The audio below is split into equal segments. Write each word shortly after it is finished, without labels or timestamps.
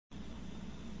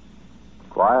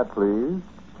Quiet, please.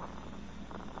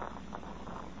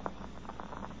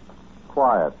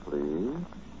 Quiet, please.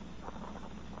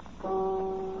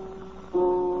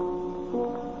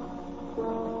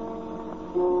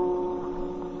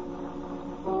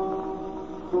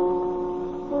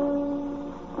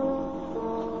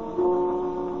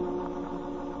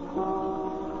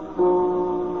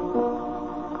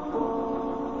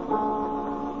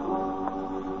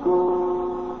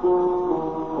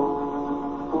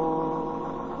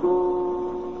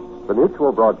 The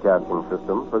Mutual Broadcasting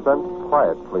System presents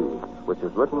Quiet Please, which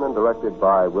is written and directed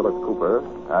by Willis Cooper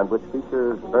and which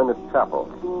features Ernest Chappell.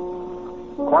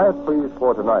 Quiet Please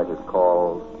for tonight is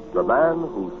called The Man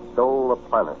Who Stole a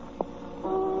Planet.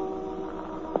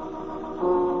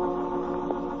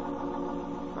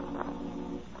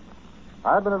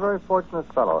 I've been a very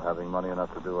fortunate fellow, having money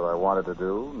enough to do what I wanted to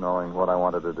do, knowing what I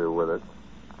wanted to do with it.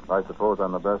 I suppose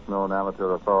I'm the best-known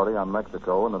amateur authority on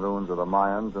Mexico and the ruins of the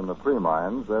Mayans and the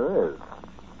pre-Mayans there is.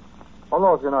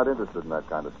 Although if you're not interested in that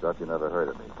kind of stuff, you never heard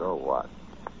of me. So what?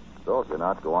 So if you're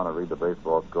not, go on and read the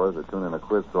baseball scores or tune in a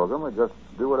quiz program or just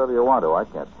do whatever you want to. I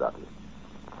can't stop you.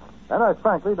 And I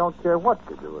frankly don't care what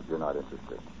you do if you're not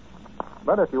interested.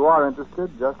 But if you are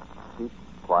interested, just keep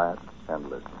quiet and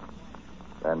listen.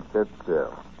 And sit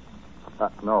still.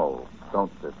 No,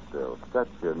 don't sit still. Stretch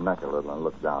your neck a little and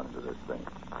look down into this thing.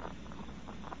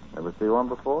 Ever see one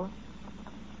before?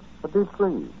 A deep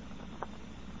freeze.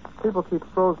 People keep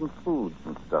frozen foods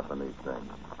and stuff in these things.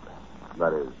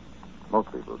 That is, most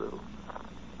people do.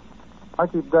 I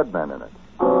keep dead men in it.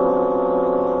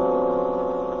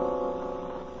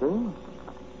 See?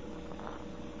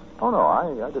 Oh, no,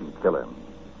 I didn't kill him.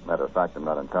 Matter of fact, I'm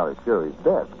not entirely sure he's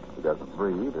dead. He doesn't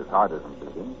breathe. His heart isn't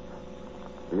beating.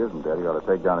 If he isn't dead, he ought to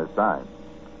take down his sign.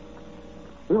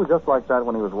 He was just like that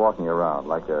when he was walking around,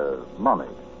 like a mummy.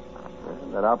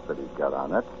 And that outfit he's got on,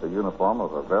 that's the uniform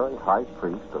of a very high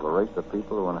priest of a race of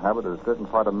people who inhabited a certain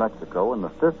part of Mexico in the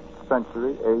 5th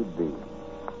century A.D.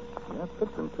 That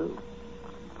fits him, too.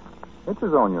 It's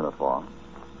his own uniform.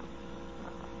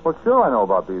 Well, sure I know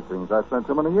about these things. I've spent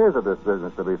too many years at this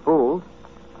business to be fooled.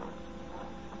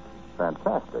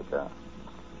 Fantastic, huh?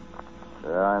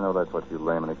 Yeah, I know that's what you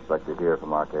laymen expect to hear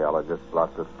from archaeologists.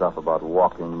 Lots of stuff about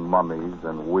walking mummies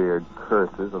and weird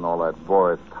curses and all that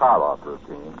Boris Karloff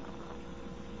routine.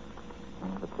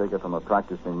 To take it from a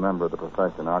practicing member of the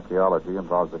profession, archaeology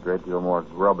involves a great deal more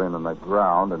grubbing in the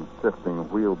ground and sifting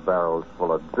wheelbarrows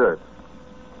full of dirt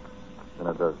than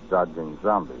it does dodging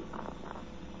zombies.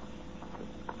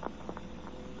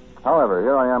 However,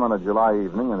 here I am on a July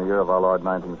evening in the year of our Lord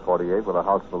 1948 with a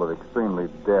house full of extremely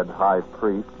dead high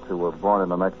priests who were born in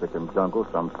the Mexican jungle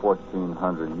some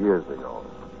 1,400 years ago.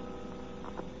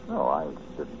 No, I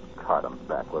didn't cart them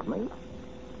back with me.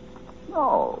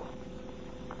 No.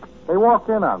 They walked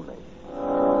in on me.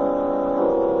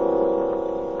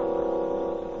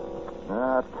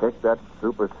 Take that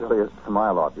supercilious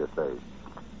smile off your face.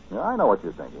 Yeah, I know what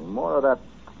you're thinking. More of that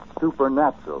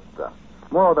supernatural stuff.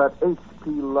 More of that H.P.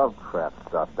 Lovecraft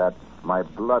stuff, that my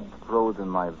blood froze in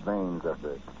my veins of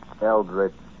the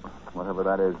eldritch, whatever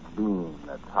that is, being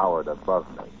that towered above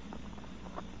me.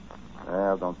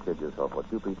 Well, don't kid yourself.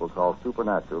 What you people call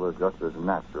supernatural is just as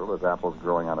natural as apples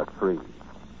growing on a tree.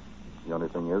 The only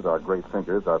thing is, our great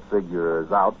thinkers, our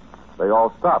figures out, they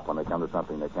all stop when they come to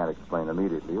something they can't explain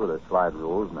immediately with their slide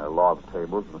rules and their log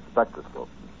tables and spectroscopes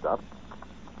and stuff.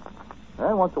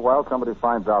 And once in a while, somebody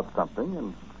finds out something,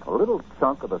 and a little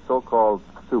chunk of the so-called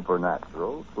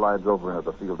supernatural slides over into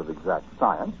the field of exact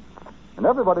science, and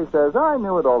everybody says, I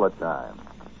knew it all the time.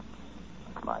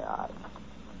 My eyes.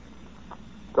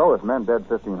 So if men dead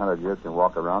 1,500 years can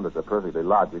walk around, it's a perfectly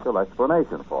logical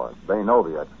explanation for it. They know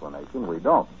the explanation. We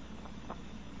don't.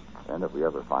 And if we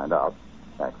ever find out,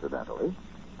 accidentally,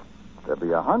 there'll be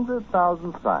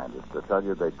 100,000 scientists to tell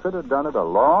you they could have done it a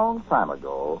long time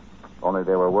ago, only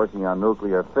they were working on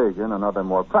nuclear fission and other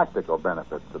more practical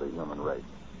benefits to the human race.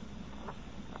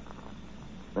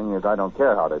 Thing is, I don't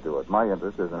care how they do it. My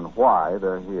interest is in why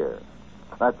they're here.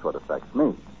 That's what affects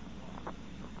me.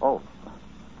 Oh,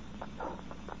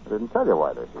 I didn't tell you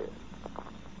why they're here.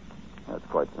 That's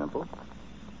quite simple.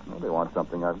 Well, they want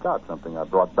something I've got, something I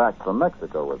brought back from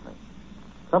Mexico with me.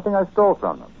 Something I stole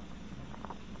from them.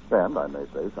 And, I may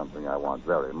say, something I want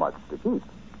very much to keep.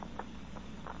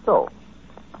 So,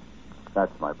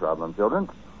 that's my problem, children.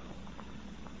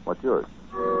 What's yours?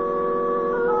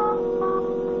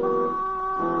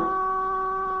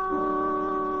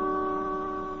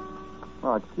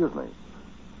 Oh, excuse me.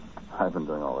 I've been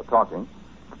doing all the talking.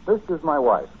 This is my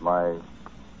wife, my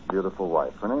beautiful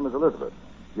wife. Her name is Elizabeth.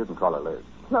 You can call her Liz.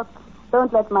 Look,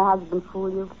 don't let my husband fool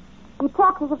you. He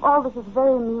talks as if all this is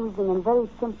very amusing and very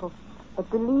simple. But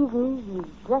believe me, he's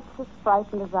just as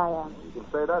frightened as I am. You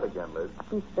can say that again, Liz.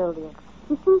 Be still, dear.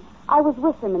 You see, I was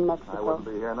with him in Mexico. I wouldn't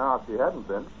be here now if she hadn't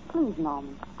been. Please,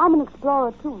 Norman. I'm an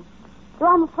explorer, too. Though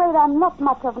I'm afraid I'm not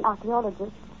much of an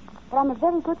archaeologist, but I'm a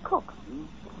very good cook.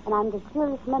 And I'm the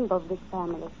serious member of this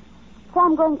family. So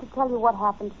I'm going to tell you what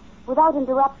happened without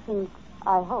interruptions,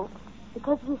 I hope,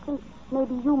 because we think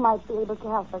maybe you might be able to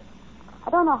help us. I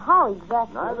don't know how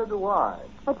exactly. Neither do I.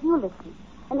 But you listen.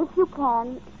 And if you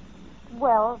can,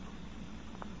 well,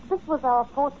 this was our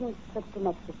 14th trip to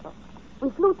Mexico.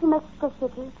 We flew to Mexico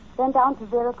City, then down to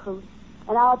Veracruz,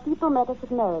 and our people met us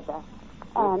at Merida.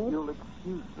 And... If you'll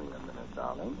excuse me a minute,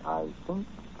 darling, I think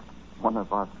one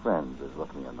of our friends is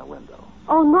looking in the window.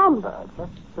 Oh, Norman.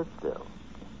 Just sit still.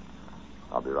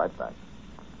 I'll be right back.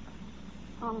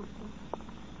 Honestly,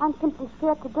 I'm simply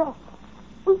scared to death.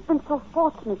 We've been so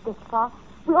fortunate this far.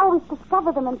 We always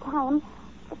discover them in time.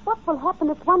 But what will happen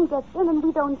if one gets in and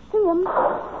we don't see him?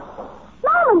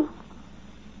 Norman!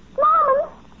 Norman!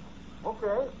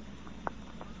 Okay.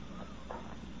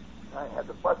 I had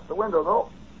to bust the window, though.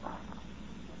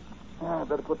 Yeah, I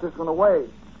better put this one away.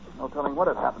 No telling what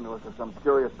had happened to us if some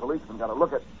curious policeman got a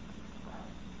look at...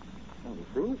 And you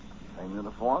see? Same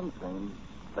uniform, same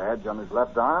badge on his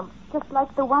left arm. Just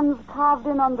like the ones carved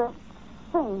in on the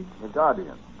thing. The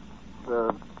Guardian.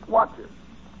 The Watcher.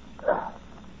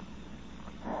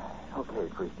 Okay,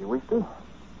 Priesty Weesty.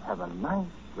 Have a nice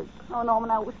sleep. Oh, Norman,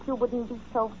 I wish you wouldn't be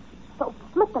so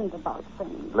flippant about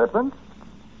things. Flippant?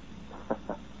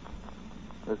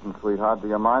 Listen, sweetheart, do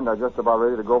you mind? I'm just about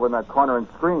ready to go over in that corner and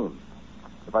scream.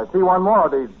 If I see one more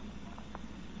of these...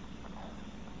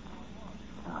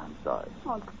 I'm sorry.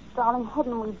 Oh, darling,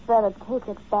 hadn't we better take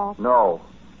it back? No.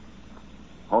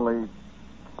 Only,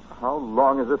 how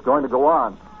long is this going to go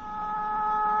on?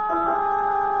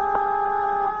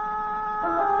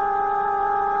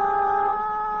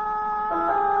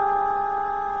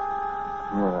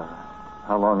 Yeah.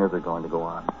 How long is it going to go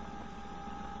on?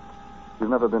 You've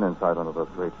never been inside one of those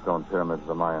great stone pyramids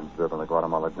the Mayans built in the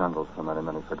Guatemala jungles so many,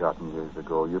 many forgotten years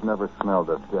ago. You've never smelled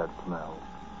the dead smell.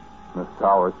 The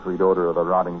sour, sweet odor of the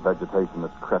rotting vegetation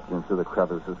that's crept in through the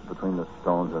crevices between the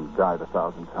stones and died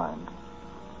 1,000 times.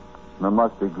 And the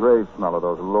musty grave smell of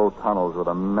those low tunnels with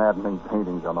the maddening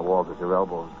paintings on the walls at your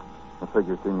elbows. The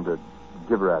figures seem to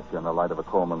gibber at you in the light of a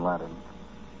Coleman lantern.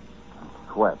 And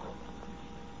sweat.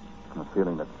 And the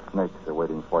feeling that snakes are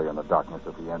waiting for you in the darkness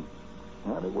at the end.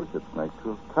 Yeah, they worship snakes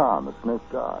too. Khan, the snake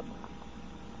god.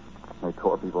 They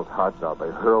tore people's hearts out.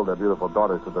 They hurled their beautiful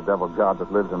daughters to the devil god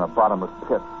that lives in a bottomless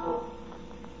pit.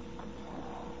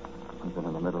 We've been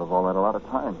in the middle of all that a lot of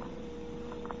times.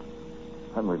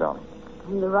 Haven't we, darling?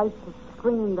 And the rites of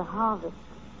spring and the harvest.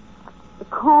 The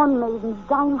corn maidens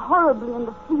dying horribly in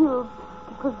the fields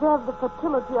to preserve the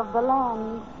fertility of the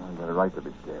land. We've got a right to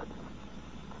be scared.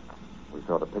 We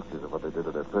saw the pictures of what they did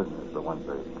to their prisoners, the ones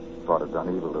they thought had done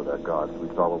evil to their gods. We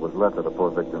saw what was left of the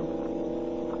poor victims.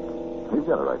 We've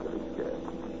got a right to be scared.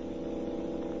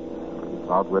 We've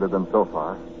outwitted them so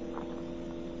far.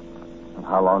 And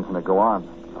how long can it go on?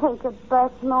 Take it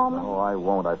back, Norman. Oh, I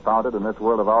won't. I found it, and this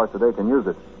world of ours today can use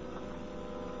it.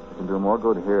 It can do more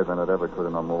good here than it ever could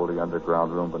in a moldy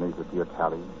underground room beneath the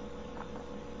Teocalli.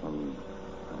 And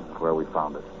where we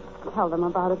found it. Tell them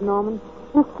about it, Norman.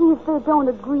 And see if they don't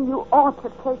agree you ought to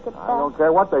take it back. I don't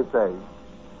care what they say.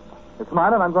 It's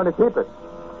mine, and I'm going to keep it.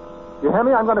 You hear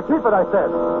me? I'm going to keep it, I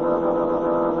said.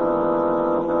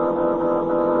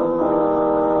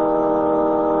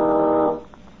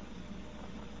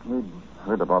 We'd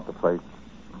heard about the place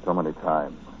so many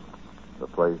times. The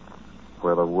place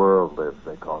where the world lives,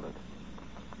 they called it.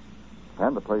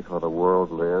 And the place where the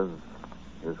world lives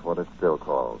is what it's still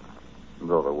called.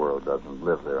 Though the world doesn't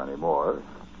live there anymore.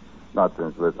 Not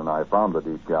since Liz and I found the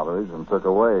deep galleries and took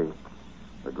away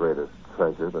the greatest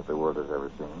treasure that the world has ever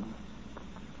seen.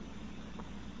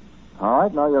 All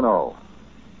right, now you know.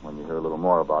 When you hear a little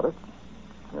more about it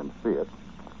and see it,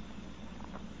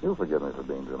 you'll forgive me for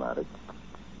being dramatic.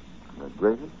 The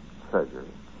greatest treasure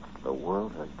the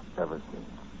world has ever seen.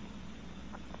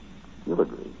 You'll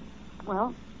agree.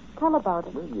 Well, tell about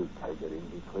it. Will you take it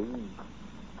easy, please?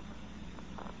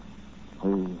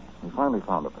 We finally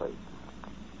found a place.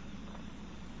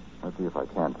 Let's see if I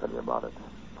can tell you about it.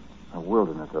 A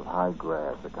wilderness of high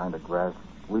grass, the kind of grass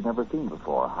we'd never seen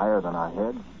before, higher than our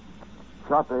heads,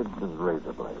 sharp-edged as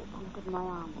razor blades. Look at my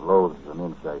arm. Loathsome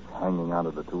insects hanging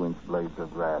onto the 2-inch blades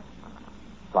of grass,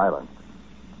 silent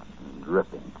and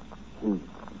dripping, heat,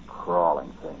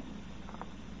 crawling things.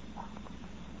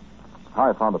 How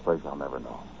I found the place, I'll never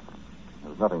know. There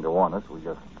was nothing to warn us. We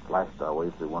just flashed our way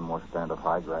through one more stand of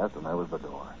high grass, and there was the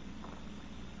door.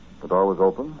 The door was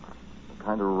open. A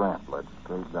kind of ramp led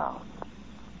straight down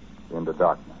into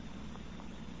darkness.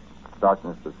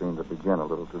 Darkness that seemed to begin a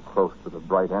little too close to the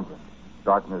bright entrance.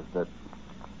 Darkness that...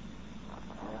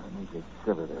 It made you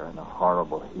shiver there in the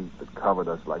horrible heat that covered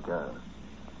us like a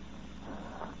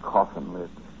coffin lid.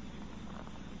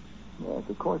 Yes,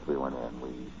 of course we went in.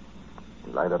 We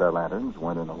lighted our lanterns,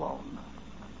 went in alone.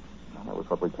 Well, that was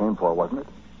what we came for, wasn't it?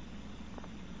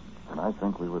 And I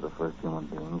think we were the first human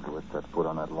beings who had set foot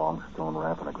on that long stone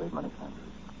ramp in a great many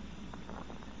centuries.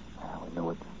 Yeah, we knew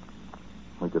it.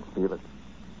 We could feel it.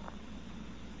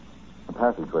 The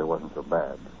passageway wasn't so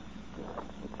bad.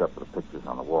 Except for the pictures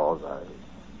on the walls,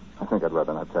 I think I'd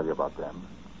rather not tell you about them.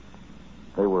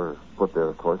 They were put there,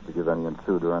 of course, to give any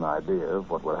intruder an idea of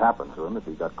what would happen to him if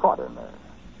he got caught in there.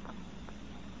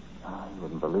 You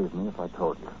wouldn't believe me if I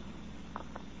told you.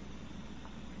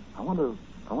 I want to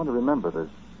remember this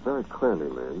very clearly,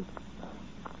 Liz.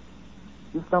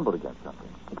 You stumbled against something.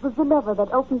 It was the lever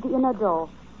that opened the inner door.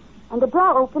 And the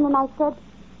door opened, and I said,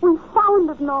 "We found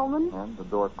it, Norman." And the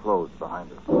door closed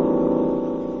behind us.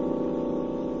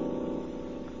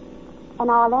 And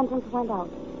our lanterns went out.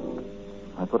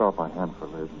 I put out my hand for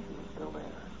Liz, and she was still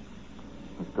there.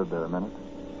 We stood there a minute.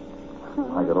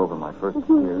 I got over my first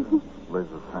tears. Liz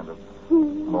was kind of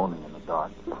moaning in the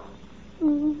dark.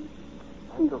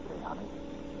 It's okay, honey.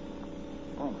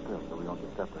 Stand still so we don't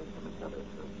get separated from each other.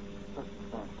 Just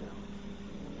stand still.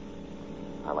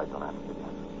 I light the lanterns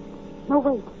again. No,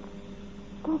 wait.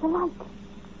 There's a light.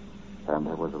 And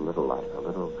there was a little light, a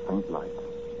little faint light,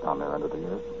 down there under the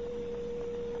earth.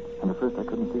 And at first I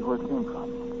couldn't see where it came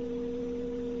from.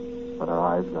 But our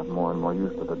eyes got more and more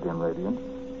used to the dim radiance.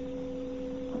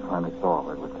 We finally saw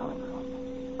where it was coming from.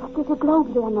 But there's a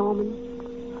globe there, Norman.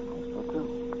 I think so, too.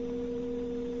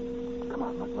 Come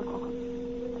on, let's look over.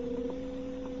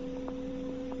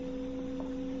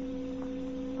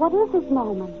 What is it,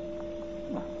 Norman?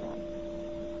 Nothing.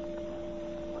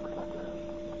 Looks like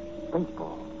a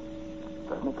baseball.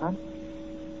 Doesn't it, kind?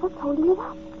 What's holding it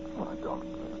up? Well, I don't.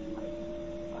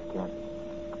 I can't.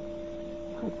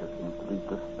 It just seems to be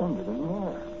suspended in the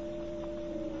air.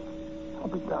 I'll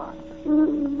be darned.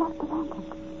 Light the lantern.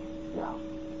 Yeah.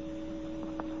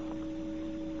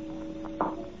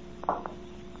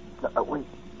 Wait.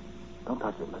 Don't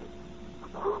touch it, Liddy.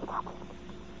 Can't touch it.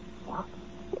 What?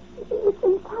 It's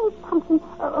inside something,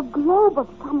 a globe of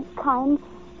some kind.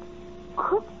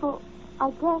 Crystal,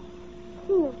 I guess.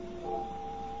 Here.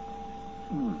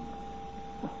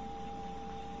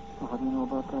 Well, what do you know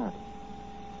about that?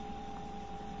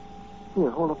 Here,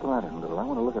 hold up the lantern a little. I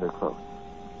want to look at it close.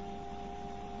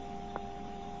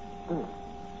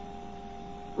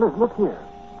 Liz, look here.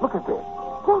 Look at this.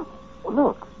 What? Well,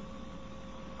 look.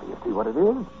 Do you see what it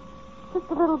is? Just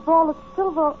a little ball of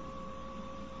silver.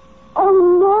 Oh,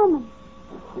 Norman.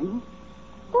 You see?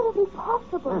 That isn't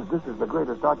possible. Liz, this is the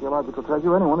greatest archaeological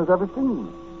treasure anyone has ever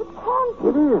seen. It can't be.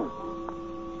 It is.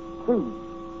 See,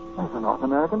 there's the North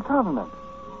American continent.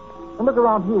 And look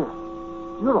around here.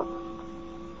 Europe,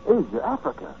 Asia,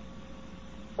 Africa.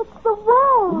 It's the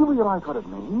world. Do you realize what it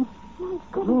means? My It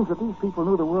goodness. means that these people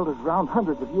knew the world was round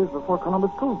hundreds of years before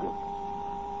Columbus proved it.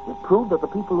 It proved that the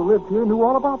people who lived here knew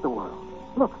all about the world.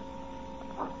 Look,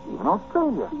 even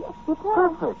Australia. Yes, it is.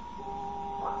 Perfect.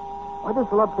 Why,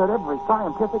 this will upset every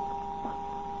scientific...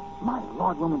 My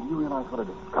Lord, woman, do you realize what a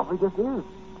discovery this is?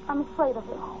 I'm afraid of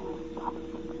it.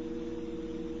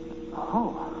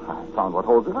 Oh, I found what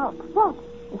holds it up. What?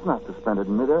 It's not suspended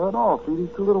in midair at all. See these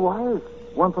two little wires?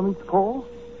 One from each pole?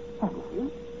 And you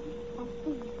see? I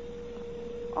see.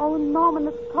 Oh, Norman,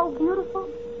 it's so beautiful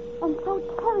and so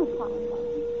terrifying.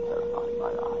 Terrifying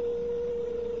my eye.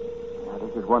 Now,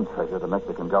 this is one treasure the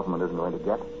Mexican government isn't going to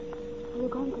get. Are you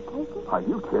going to take it? Are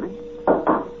you kidding?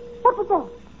 What was that?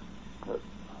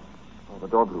 Oh, the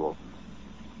door blew open.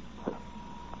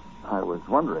 I was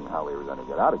wondering how we were going to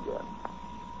get out again.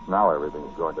 Now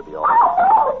everything's going to be all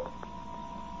right.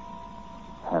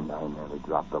 And I nearly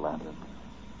dropped the lantern.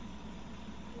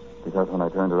 Because when I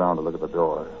turned around to look at the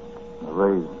door, the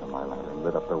rays of my lantern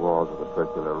lit up the walls of the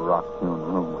circular rock-hewn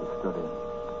room we stood in.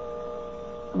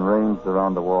 And ranged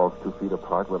around the walls 2 feet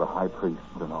apart were the high priests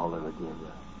in all their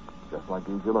regalia, just like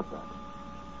these you looked at.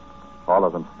 All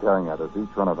of them staring at us,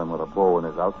 each one of them with a bow in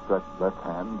his outstretched left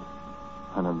hand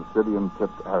and an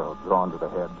obsidian-tipped arrow drawn to the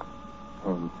head,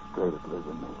 aimed straight at Liz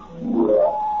and me.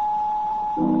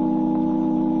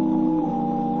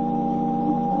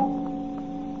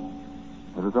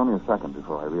 It was only a second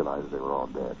before I realized they were all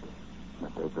dead,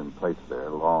 that they'd been placed there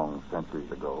long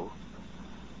centuries ago,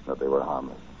 that they were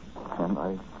harmless. And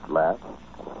I laughed.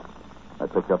 I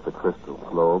picked up the crystal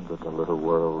globe that the little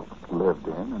world lived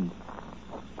in,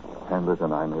 And Liz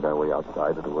and I made our way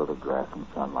outside to the world of grass and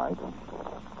sunlight.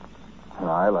 And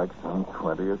I, like some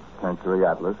 20th century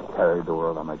Atlas, carried the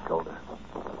world on my shoulder.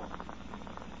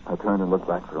 I turned and looked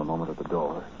back for a moment at the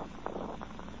door.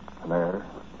 And there,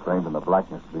 framed in the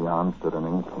blackness beyond, stood an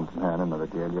ancient man in the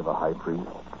regalia of a high priest,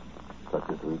 such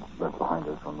as we left behind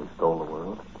us when we stole the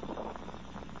world.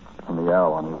 And the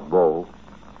arrow on his bow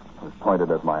was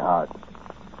pointed at my heart.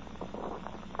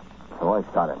 So I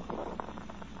shot him.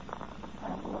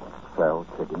 And he fell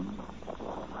kicking.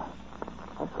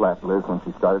 I slapped Liz when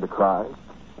she started to cry.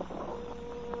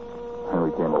 And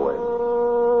we came away.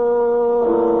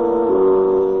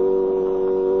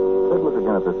 Take a look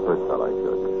again at this first fellow I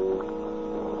showed you.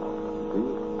 See?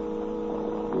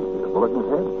 You see the bullet in his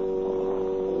head?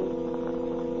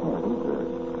 Yeah, he's the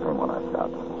same one I shot.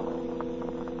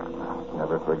 I'll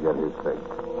never forget his face.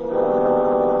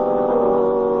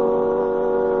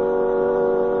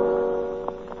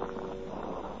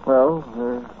 Well,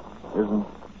 there isn't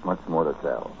much more to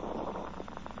tell.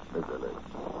 Is there, Liz?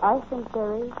 I think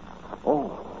there is.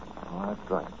 Oh, that's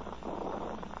right.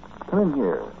 Come in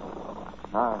here.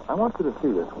 I want you to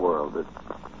see this world. This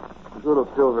little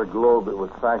silver globe that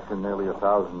was fashioned nearly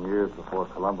 1,000 years before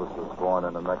Columbus was born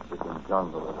in a Mexican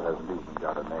jungle that hasn't even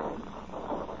got a name.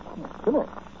 Come in.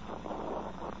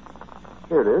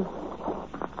 Here it is.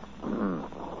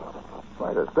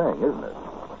 Quite a thing, isn't it?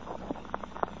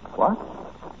 What?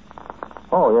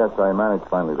 Oh, yes, I managed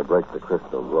finally to break the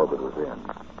crystal globe it was in.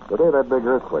 The day of that big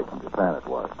earthquake in Japan it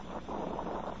was.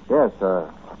 Yes,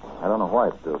 I don't know why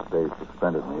it still stays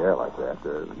suspended in the air like that.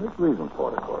 There's reason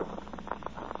for it, of course.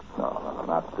 No,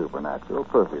 not supernatural.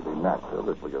 Perfectly natural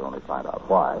if we could only find out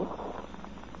why.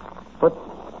 But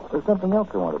there's something else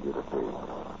I wanted you to see.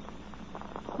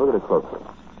 Look at it closely.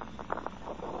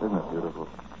 Isn't it beautiful?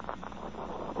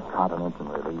 The continents in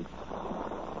relief.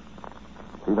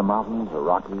 See the mountains, the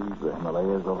Rockies, the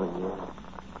Himalayas over here?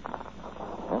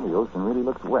 And the ocean really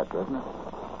looks wet, doesn't it?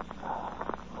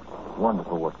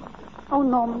 Wonderful workmanship. Oh,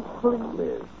 Norman, please.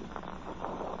 Liz.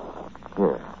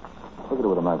 Here. Look at it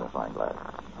with a magnifying glass.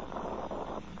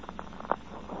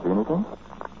 See anything?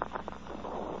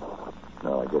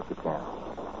 No, I guess you can't.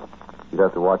 You'd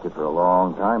have to watch it for a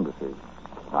long time to see.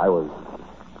 I was,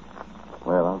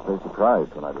 well, I'll say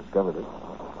surprised when I discovered it.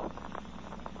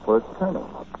 For it's turning.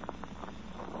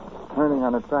 Turning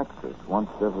on its axis once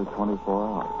every 24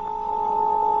 hours.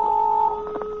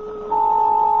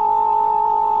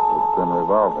 It's been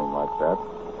revolving like that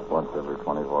once every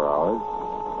 24 hours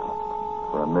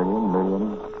for a million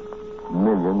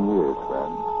years,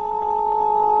 friend.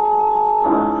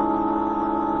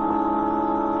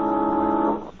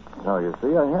 Now, you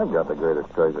see, I have got the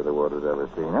greatest treasure the world has ever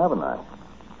seen, haven't I?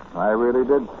 I really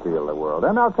did steal the world.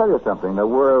 And I'll tell you something, the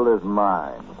world is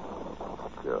mine.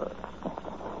 Sure.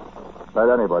 Let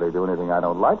anybody do anything I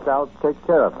don't like, I'll take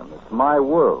care of them. It's my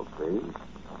world, see? You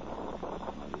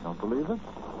don't believe it?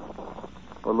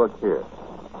 Well, look here.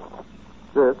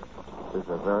 This is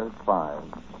a very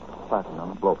fine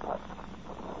platinum blowpipe.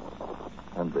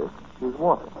 And this is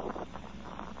water.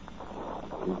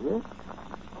 See here?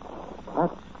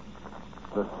 That's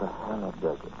the Sahara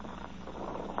Desert.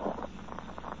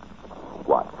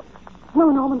 What? No,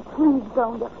 Norman, please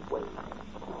don't. Wait.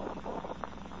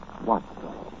 Watch me.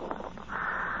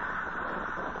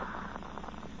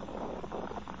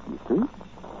 You see?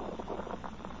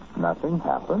 Nothing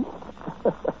happened.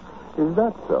 Is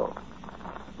that so?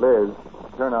 Liz,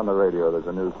 turn on the radio. There's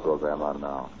a news program on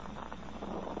now.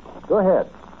 Go ahead.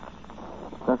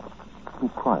 Just be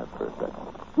quiet for a second.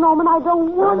 Norman, I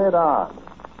don't want... Turn it on.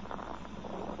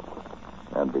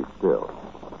 And be still.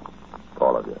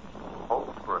 All of you.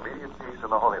 Hopes for immediate peace in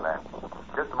the Holy Land.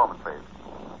 Just a moment, please.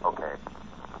 Okay.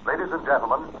 Ladies and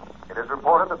gentlemen, it is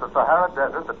reported that the Sahara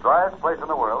Desert, the driest place in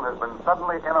the world, has been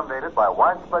suddenly inundated by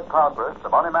widespread cloudbursts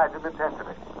of unimagined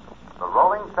intensity. The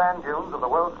rolling sand dunes of the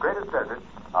world's greatest desert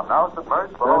are now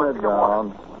submerged below a Turn it sea of water.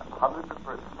 down. Hundreds of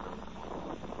persons.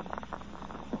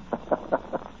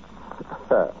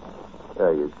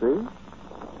 There, you see?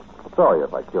 Sorry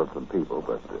if I killed some people,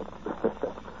 but...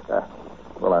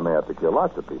 well, I may have to kill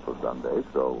lots of people someday,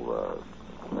 so,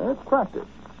 it's practice.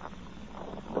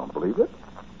 Don't believe it?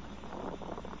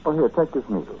 Well, here, take this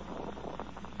needle.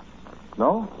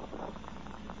 No?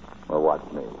 Well,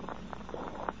 watch me.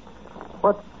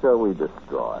 What shall we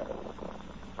destroy?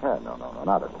 No,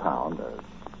 not a town.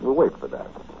 We'll wait for that.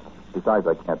 Besides,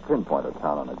 I can't pinpoint a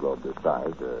town on a globe this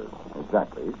size.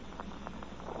 Exactly.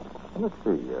 Let's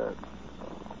see.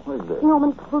 Where's this?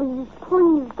 Norman,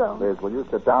 please don't. Liz, will you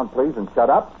sit down, please, and shut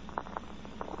up?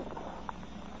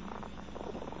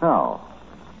 Now,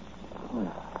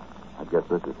 I guess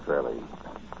this is fairly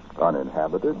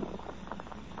uninhabited.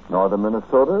 Northern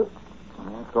Minnesota,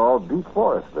 it's all deep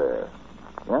forest there.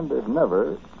 And they've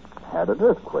never had an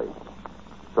earthquake.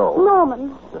 So,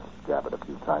 Norman. just jab it a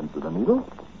few times with a needle.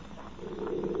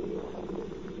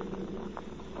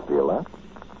 Feel that?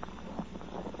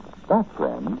 That,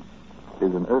 friend,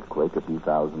 is an earthquake a few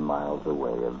thousand miles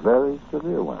away. A very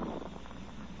severe one.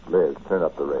 Liz, turn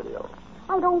up the radio.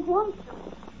 I don't want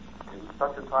to. In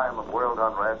such a time of world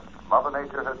unrest, Mother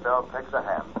Nature herself takes a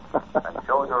hand and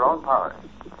shows her own power.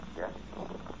 Yes?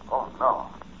 Oh, no.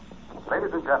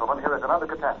 Ladies and gentlemen, here is another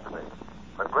catastrophe.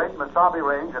 The great Mesabi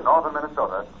Range in northern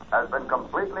Minnesota has been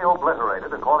completely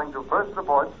obliterated, according to first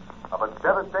reports of a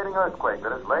devastating earthquake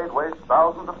that has laid waste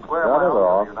thousands of square Got it miles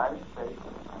all. of the United States.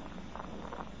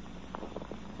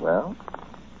 Well,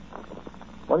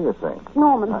 what do you think?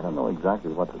 Norman. I don't know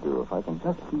exactly what to do. If I can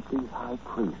just keep these high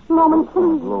priests Norman,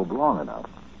 from the please. globe long enough,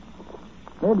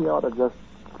 maybe I ought to just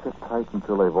sit tight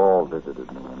until they've all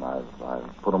visited me and I've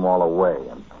put them all away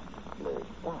and they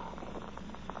stop.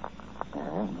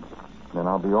 And then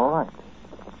I'll be all right.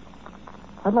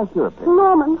 I'd like your opinion.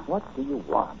 Norman. What do you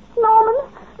want? Norman,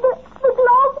 the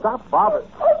globe. Stop bothering.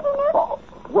 Taking it. Oh,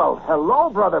 well, hello,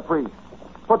 Brother Priest.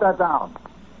 Put that down.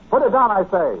 Put it down, I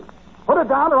say. Put it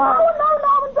down or No, I'll... no,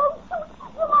 Norman, don't shoot.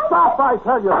 You might... Stop, I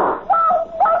tell you. No, Norman.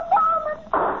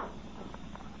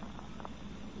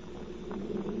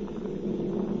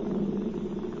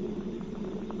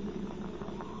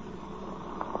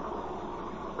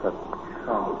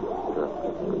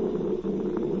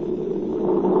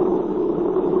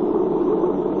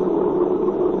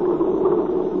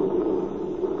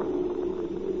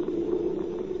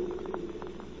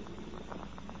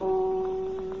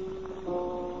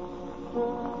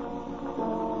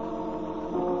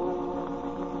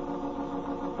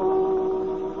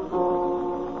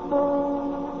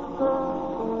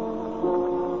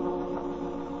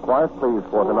 Quiet Please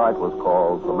for tonight was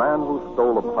called The Man Who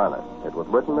Stole a Planet. It was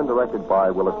written and directed by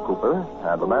Willis Cooper,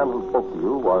 and the man who spoke to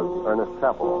you was Ernest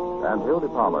Chappell. And Hildy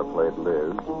Palmer played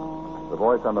Liz. The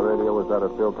voice on the radio was that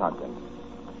of Phil Conklin.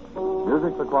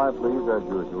 Music for Quiet Please, as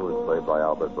usual, is played by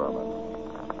Albert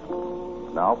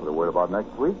Berman. Now, for the word about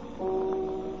next week,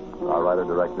 our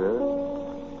writer-director,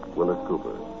 Willis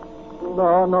Cooper.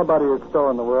 No, nobody has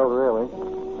stolen the world, really.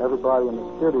 Everybody in the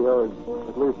studio is,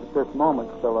 at least at this moment,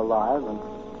 still alive, and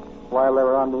while they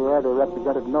were on the air, they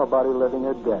represented nobody living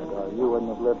or dead, or you wouldn't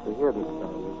have lived to hear the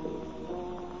story, you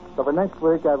see. So for next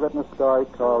week, I've written a story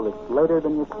called It's Later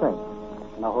Than You Think,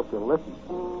 and I hope you'll listen.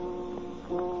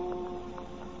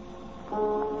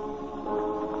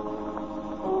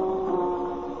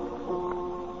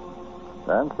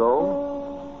 And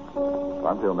so,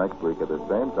 until next week at the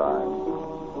same time,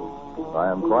 I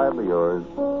am quietly yours,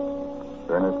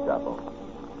 Ernest Chappell.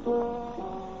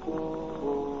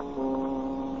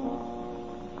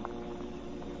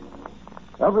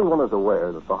 Everyone is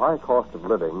aware that the high cost of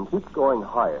living keeps going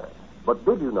higher. But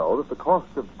did you know that the cost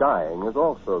of dying is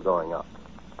also going up?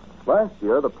 Last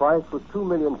year, the price was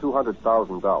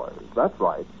 $2,200,000. That's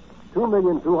right.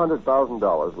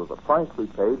 $2,200,000 was the price we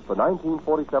paid for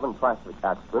 1947 traffic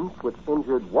accidents which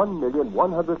injured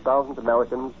 1,100,000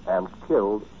 Americans and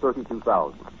killed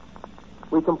 32,000.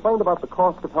 We complained about the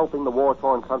cost of helping the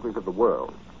war-torn countries of the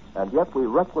world, and yet we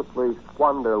recklessly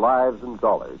squander lives and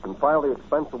dollars and file the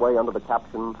expense away under the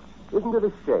caption, "Isn't it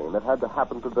a shame it had to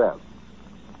happen to them?"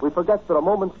 We forget that a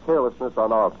moment's carelessness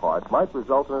on our part might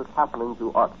result in it happening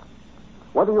to us.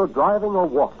 Whether you're driving or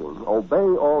walking,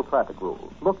 obey all traffic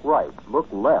rules. Look right, look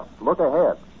left, look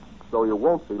ahead, so you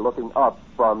won't be looking up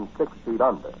from 6 feet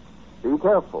under. Be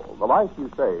careful. The life you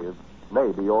save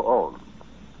may be your own.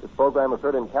 This program is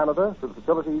heard in Canada through the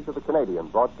facilities of the Canadian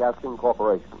Broadcasting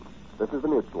Corporation. This is the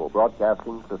Mutual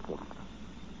Broadcasting System.